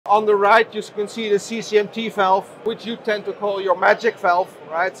On the right, you can see the CCMT valve, which you tend to call your magic valve,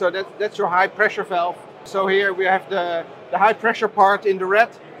 right? So that's your high pressure valve. So here we have the high pressure part in the red,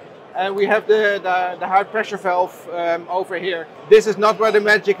 and we have the high pressure valve over here. This is not where the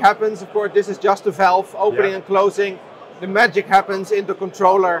magic happens, of course. This is just the valve opening and closing. The magic happens in the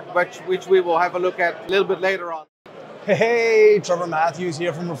controller, which we will have a look at a little bit later on. Hey, Trevor Matthews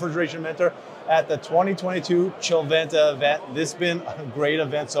here from Refrigeration Mentor at the 2022 Chillventa event. This has been a great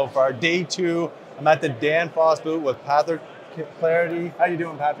event so far. Day 2, I'm at the Danfoss booth with Patrick Clardy. How you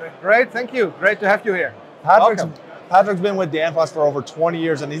doing, Patrick? Great, thank you. Great to have you here. Patrick's been with Danfoss for over 20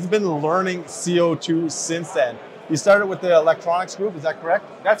 years and he's been learning CO2 since then. You started with the electronics group, is that correct?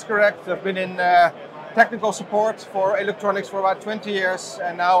 That's correct. I've been in technical support for electronics for about 20 years,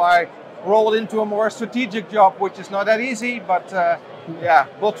 and now I rolled into a more strategic job, which is not that easy, but yeah,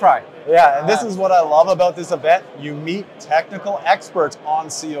 we'll try. Yeah, and this is what I love about this event. You meet technical experts on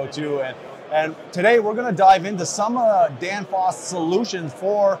CO2, and today we're going to dive into some Danfoss solutions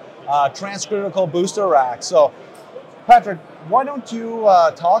for transcritical booster racks. So, Patrick, why don't you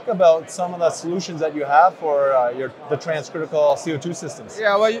talk about some of the solutions that you have for the transcritical CO2 systems?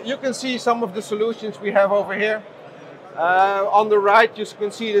 Yeah, well, you can see some of the solutions we have over here. On the right, you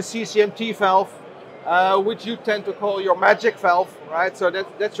can see the CCMT valve, which you tend to call your magic valve, right? So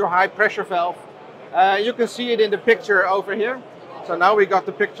that's your high pressure valve. You can see it in the picture over here. So now we got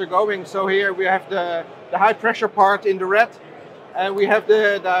the picture going. So here we have the high pressure part in the red, and we have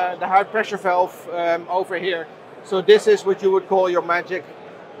the high pressure valve over here. So this is what you would call your magic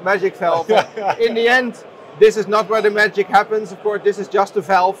valve. In the end, this is not where the magic happens. Of course, this is just the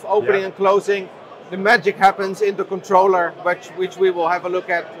valve opening and closing. The magic happens in the controller, which we will have a look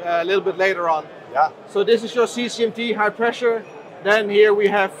at a little bit later on. Yeah. So this is your CCMT high pressure. Then here we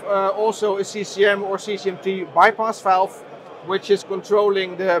have also a CCM or CCMT bypass valve, which is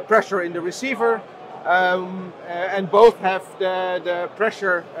controlling the pressure in the receiver. And both have the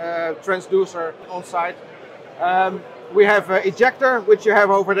pressure transducer on site. We have an ejector, which you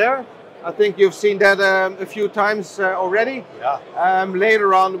have over there. I think you've seen that a few times already. Yeah.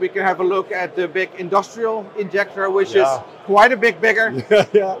 Later on, we can have a look at the big industrial injector, which is quite a bit bigger.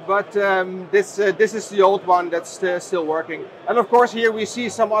 Yeah. But this is the old one that's still working. And of course, here we see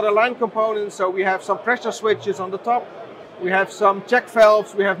some other line components. So we have some pressure switches on the top. We have some check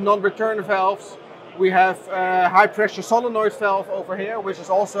valves. We have non-return valves. We have a high pressure solenoid valve over here, which is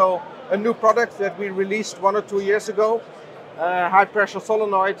also a new product that we released 1 or 2 years ago. High pressure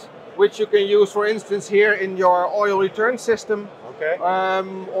solenoid, which you can use, for instance, here in your oil return system,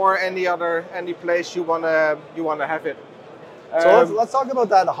 or any place you wanna have it. So let's talk about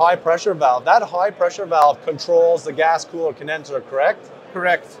that high pressure valve. That high pressure valve controls the gas cooler condenser, correct?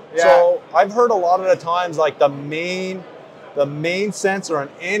 Correct. Yeah. So I've heard a lot of the times, like the main sensor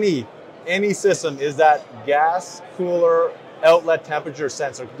in any system is that gas cooler outlet temperature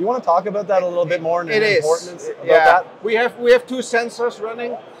sensor. Do you want to talk about that a little bit more? The importance about that? We have 2 sensors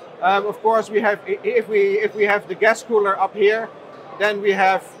running. Of course, we have if we have the gas cooler up here, then we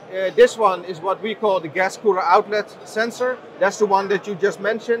have this one is what we call the gas cooler outlet sensor. That's the one that you just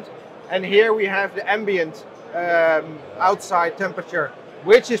mentioned. And here we have the ambient outside temperature,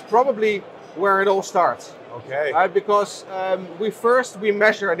 which is probably where it all starts. Okay. Because we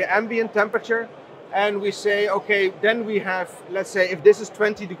measure the ambient temperature, and we say, okay, then we have, let's say, if this is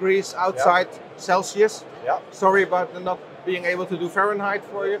 20 degrees outside Celsius. Yeah. Sorry about not being able to do Fahrenheit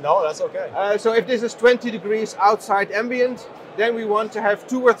for you. No, that's okay. So if this is 20 degrees outside ambient, then we want to have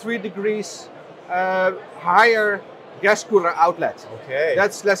 2 or 3 degrees higher gas cooler outlet. Okay.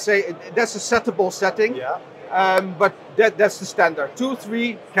 That's, let's say, that's a settable setting. Yeah. But that's the standard.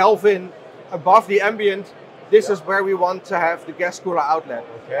 2-3 Kelvin above the ambient. This is where we want to have the gas cooler outlet.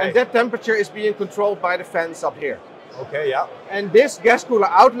 Okay. And that temperature is being controlled by the fans up here. Okay, yeah. And this gas cooler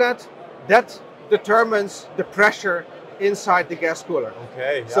outlet, that determines the pressure inside the gas cooler.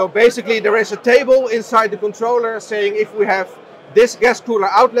 Okay. Yeah. So basically there is a table inside the controller saying if we have this gas cooler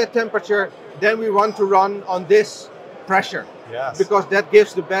outlet temperature, then we want to run on this pressure. Yes. Because that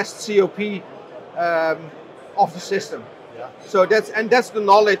gives the best COP of the system. Yeah. So that's the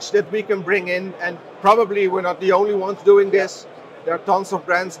knowledge that we can bring in, and probably we're not the only ones doing this. There are tons of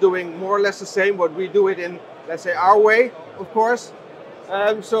brands doing more or less the same, but we do it in, let's say, our way, of course.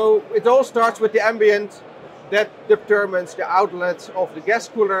 So it all starts with the ambient. That determines the outlet of the gas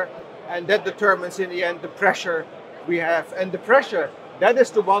cooler, and that determines in the end the pressure we have. And the pressure, that is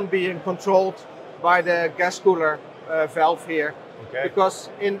the one being controlled by the gas cooler valve here. Okay. Because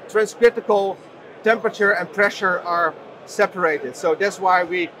in transcritical, temperature and pressure are separated. So that's why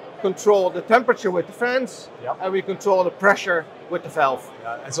we control the temperature with the fans, and we control the pressure with the valve.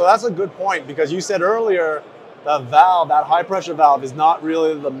 Yeah. And so that's a good point, because you said earlier the valve, that high pressure valve, is not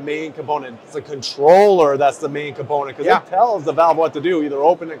really the main component. It's the controller that's the main component, because it tells the valve what to do, either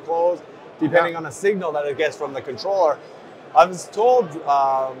open and close, depending on the signal that it gets from the controller. I was told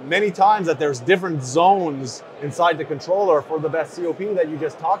many times that there's different zones inside the controller for the best COP that you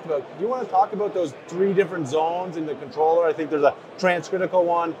just talked about. Do you want to talk about those 3 different zones in the controller? I think there's a transcritical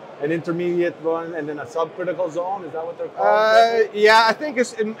one, an intermediate one, and then a subcritical zone. Is that what they're called? Yeah, I think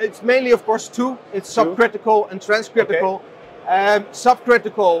it's mainly, of course, 2. It's subcritical and transcritical.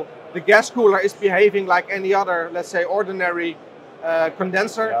 Subcritical, the gas cooler is behaving like any other, let's say, ordinary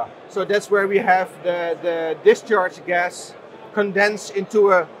condenser. So that's where we have the discharge gas condense into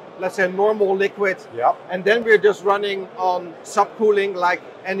a, let's say, normal liquid. And then we're just running on subcooling like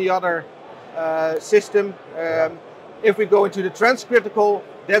any other system. If we go into the transcritical,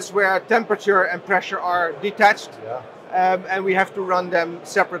 that's where temperature and pressure are detached. And we have to run them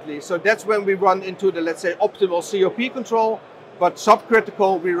separately. So that's when we run into the, let's say, optimal COP control. But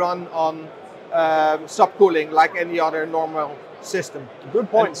subcritical, we run on subcooling like any other normal system. Good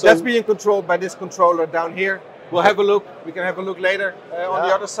point. So that's being controlled by this controller down here. We'll have a look. We can have a look later on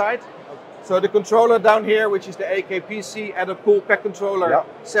the other side. So the controller down here, which is the AKPC Added Cool Pack Controller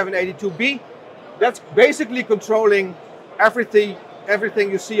 782B, that's basically controlling everything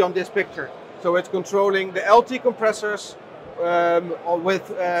you see on this picture. So it's controlling the LT compressors with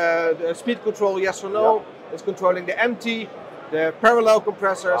the speed control, yes or no. It's controlling the MT, the parallel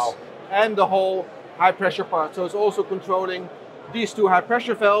compressors, and the whole high pressure part. So it's also controlling these 2 high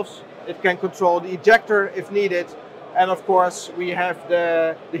pressure valves. It can control the ejector if needed. And of course, we have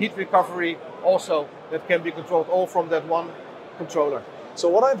the heat recovery also that can be controlled all from that one controller. So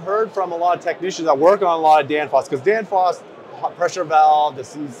what I've heard from a lot of technicians that work on a lot of Danfoss, because Danfoss pressure valve, the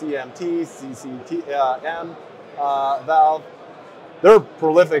CCMT, CCTM valve, they're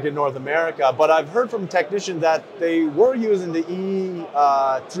prolific in North America, but I've heard from technicians that they were using the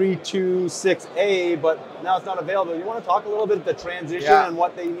E326A, but now it's not available. You want to talk a little bit of the transition and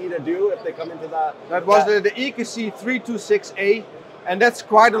what they need to do if they come into that? That was the EKC 326A, and that's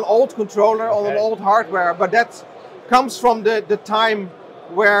quite an old controller on an old hardware, but that comes from the time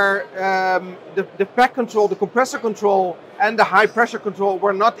where the pack control, the compressor control, and the high pressure control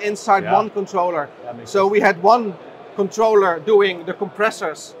were not inside one controller. So we had one controller doing the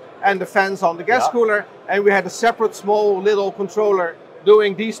compressors and the fans on the gas cooler, and we had a separate small little controller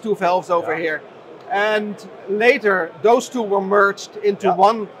doing these 2 valves over here. And later those 2 were merged into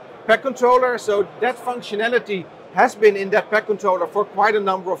one pack controller, so that functionality has been in that pack controller for quite a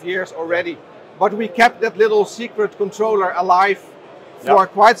number of years already. But we kept that little secret controller alive for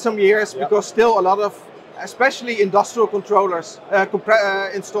quite some years, because still a lot of, especially industrial controllers,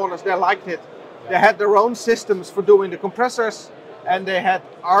 installers, they liked it. They had their own systems for doing the compressors, and they had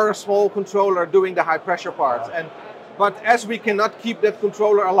our small controller doing the high pressure parts. But as we cannot keep that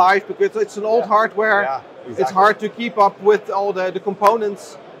controller alive because it's an old hardware, it's hard to keep up with all the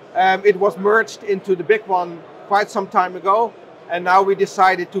components. It was merged into the big one quite some time ago, and now we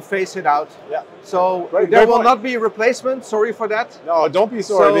decided to phase it out. So there will not be a replacement. Sorry for that. No, don't be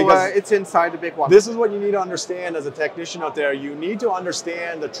sorry, because it's inside the big one. This is what you need to understand as a technician out there. You need to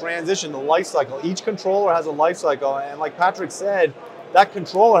understand the transition, the life cycle. Each controller has a life cycle, and like Patrick said, that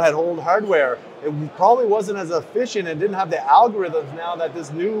controller had old hardware. It probably wasn't as efficient and didn't have the algorithms now that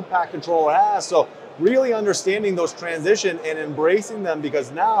this new pack controller has. So really understanding those transition and embracing them,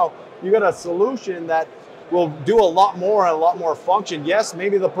 because now you got a solution that will do a lot more and a lot more function. Yes,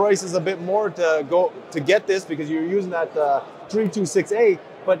 maybe the price is a bit more to get this because you're using that 326A,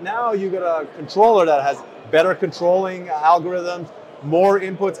 but now you got a controller that has better controlling algorithms, more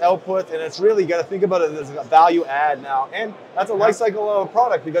inputs, outputs, and it's really, you got to think about it as a value add now. And that's a life cycle of a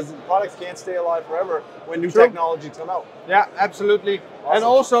product, because products can't stay alive forever when new technologies come out. Yeah, absolutely. Awesome. And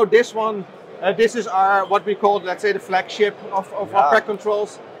also this one, this is our, what we call, let's say, the flagship of our pack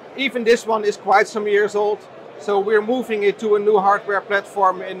controls. Even this one is quite some years old. So we're moving it to a new hardware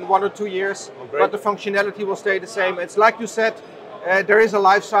platform in 1 or 2 years, but the functionality will stay the same. It's like you said, there is a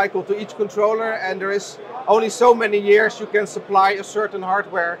life cycle to each controller, and there is only so many years you can supply a certain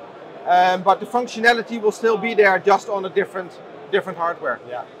hardware, but the functionality will still be there, just on a different hardware.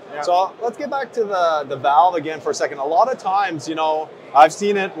 So let's get back to the valve again for a second. A lot of times, you know, I've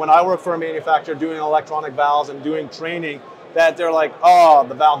seen it when I work for a manufacturer doing electronic valves and doing training, that they're like, oh,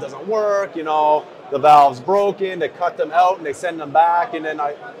 the valve doesn't work, you know, the valve's broken, they cut them out and they send them back. And then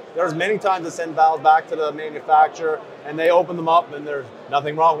there's many times I send valves back to the manufacturer and they open them up and there's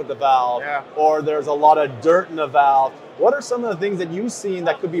nothing wrong with the valve. Or there's a lot of dirt in the valve. What are some of the things that you've seen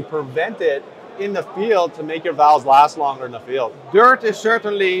that could be prevented in the field to make your valves last longer in the field? Dirt is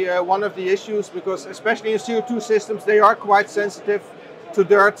certainly one of the issues, because especially in CO2 systems, they are quite sensitive to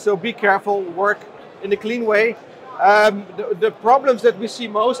dirt. So be careful, work in a clean way. The problems that we see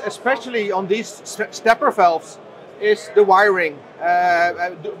most, especially on these stepper valves, is the wiring.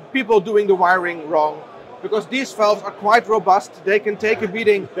 People doing the wiring wrong, because these valves are quite robust. They can take a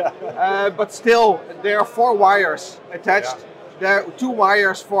beating, but still there are 4 wires attached. Yeah. There are 2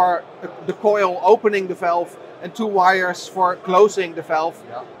 wires for the coil opening the valve and 2 wires for closing the valve.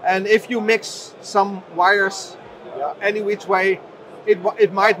 Yeah. And if you mix some wires any which way,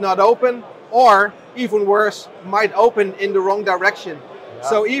 it might not open, or even worse, might open in the wrong direction. Yeah.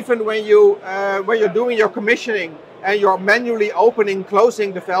 So even when you're doing your commissioning and you're manually opening,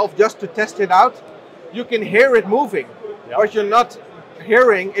 closing the valve just to test it out, you can hear it moving, but you're not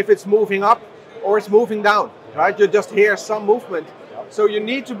hearing if it's moving up or it's moving down, right? You just hear some movement. So you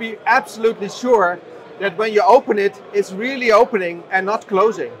need to be absolutely sure that when you open it, it's really opening and not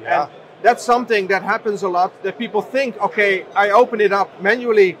closing. And that's something that happens a lot, that people think, okay, I open it up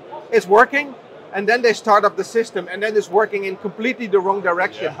manually, it's working, and then they start up the system and then it's working in completely the wrong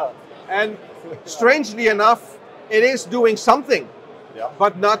direction. And strangely enough, it is doing something.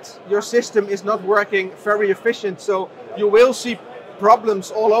 But your system is not working very efficient. So you will see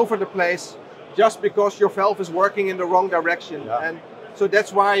problems all over the place just because your valve is working in the wrong direction. And so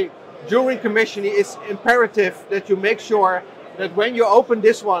that's why during commissioning it's imperative that you make sure that when you open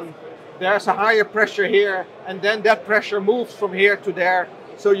this one, there's a higher pressure here, and then that pressure moves from here to there.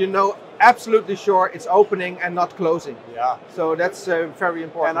 So you know absolutely sure it's opening and not closing. So that's very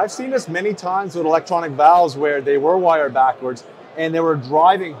important. And I've seen this many times with electronic valves where they were wired backwards, and they were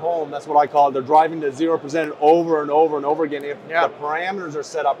driving home. That's what I call it. They're driving to 0% over and over and over again. If the parameters are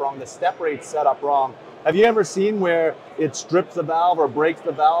set up wrong, the step rate's set up wrong. Have you ever seen where it strips the valve or breaks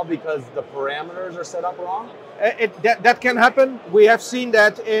the valve because the parameters are set up wrong? That can happen. We have seen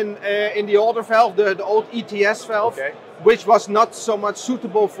that in the older valve, the old ETS valve, which was not so much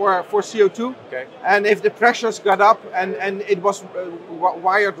suitable for CO2. And if the pressures got up and it was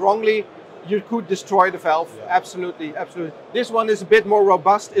wired wrongly, you could destroy the valve. Absolutely, absolutely. This one is a bit more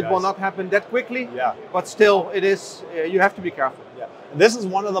robust. It will not happen that quickly, but still it is, you have to be careful. This is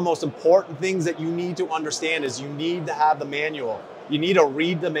one of the most important things that you need to understand, is you need to have the manual. You need to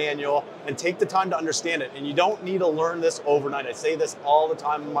read the manual and take the time to understand it. And you don't need to learn this overnight. I say this all the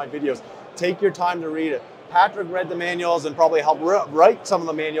time in my videos. Take your time to read it. Patrick read the manuals and probably helped write some of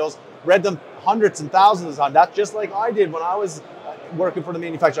the manuals, read them hundreds and thousands of times. That's just like I did when I was working for the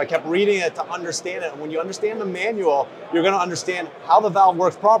manufacturer. I kept reading it to understand it. And when you understand the manual, you're going to understand how the valve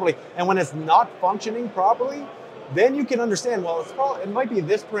works properly. And when it's not functioning properly, then you can understand, well, it might be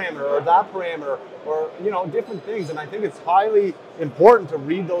this parameter or that parameter, or different things. And I think it's highly important to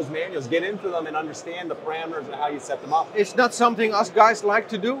read those manuals, get into them and understand the parameters and how you set them up. It's not something us guys like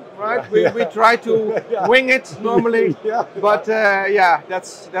to do, right? We try to wing it normally, but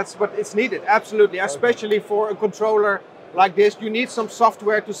that's what it's needed, absolutely. Especially for a controller like this, you need some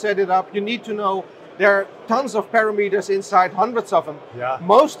software to set it up. You need to know there are tons of parameters inside, hundreds of them.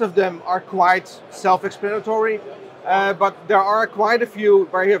 Most of them are quite self-explanatory, but there are quite a few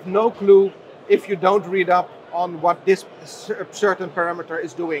where you have no clue if you don't read up on what this certain parameter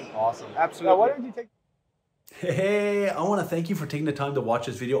is doing. Awesome. Absolutely. Now, why don't you take... Hey, I want to thank you for taking the time to watch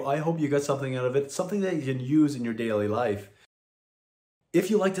this video. I hope you got something out of it, something that you can use in your daily life. If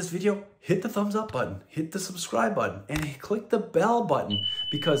you like this video, hit the thumbs up button, hit the subscribe button, and click the bell button,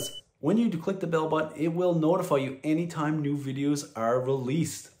 because when you click the bell button, it will notify you anytime new videos are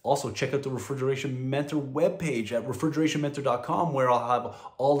released. Also, check out the Refrigeration Mentor webpage at refrigerationmentor.com, where I'll have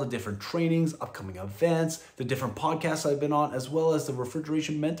all the different trainings, upcoming events, the different podcasts I've been on, as well as the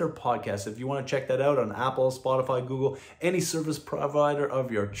Refrigeration Mentor podcast. If you want to check that out on Apple, Spotify, Google, any service provider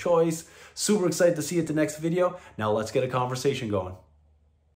of your choice. Super excited to see you at the next video. Now let's get a conversation going.